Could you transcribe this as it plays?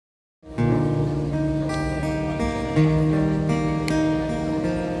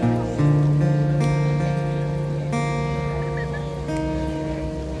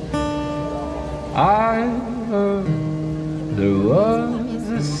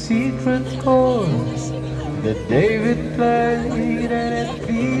secret chords that David played and it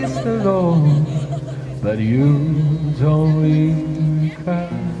pleased the Lord. But you don't really care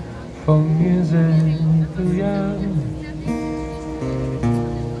for music, do ya?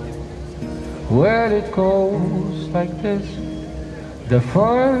 Well, it goes like this: the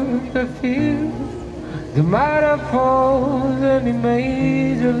fourth, the fifth, the minor falls and the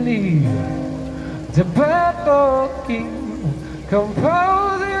major lead. The purple king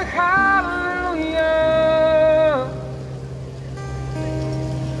composing hallelujah,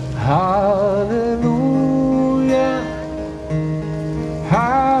 hallelujah,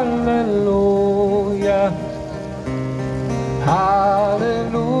 hallelujah,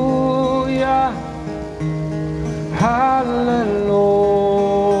 hallelujah, hallelujah.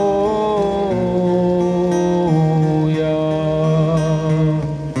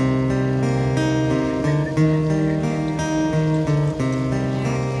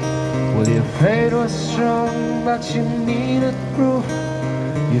 Well, your faith was strong, but you needed proof.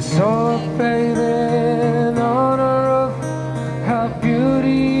 You saw a baby on a roof, her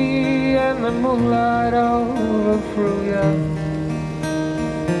beauty and the moonlight overthrew you.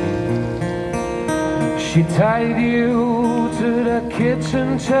 She tied you to the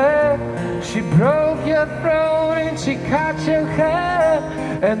kitchen chair, she broke your throat and she cut your hair,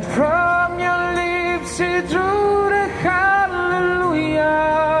 and from your lips she drew the hallelujah,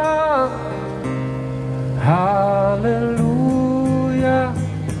 hallelujah,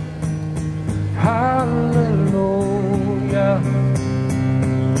 hallelujah,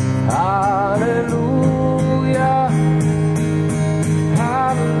 hallelujah,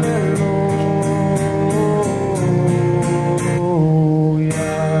 hallelujah.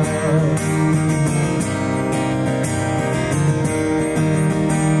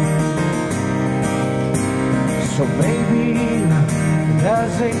 So maybe it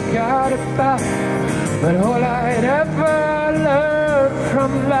doesn't got it back, but all I'd ever learned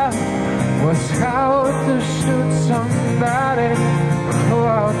from love was how to shoot somebody who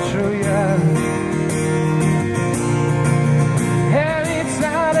outdrew you. And it's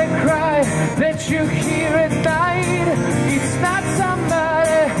not a cry that you hear at night, it's not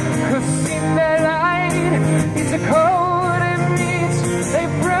somebody who's seen the light, it's a code that meets a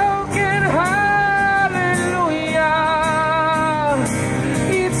broken hallelujah.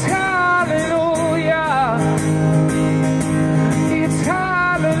 It's hallelujah, it's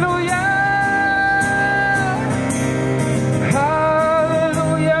hallelujah,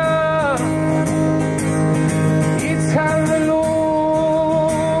 hallelujah, it's hallelujah,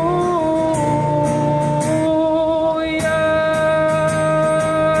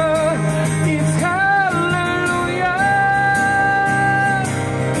 it's hallelujah,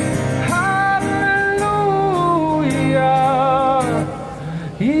 hallelujah,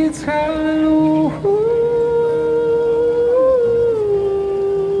 it's hallelujah.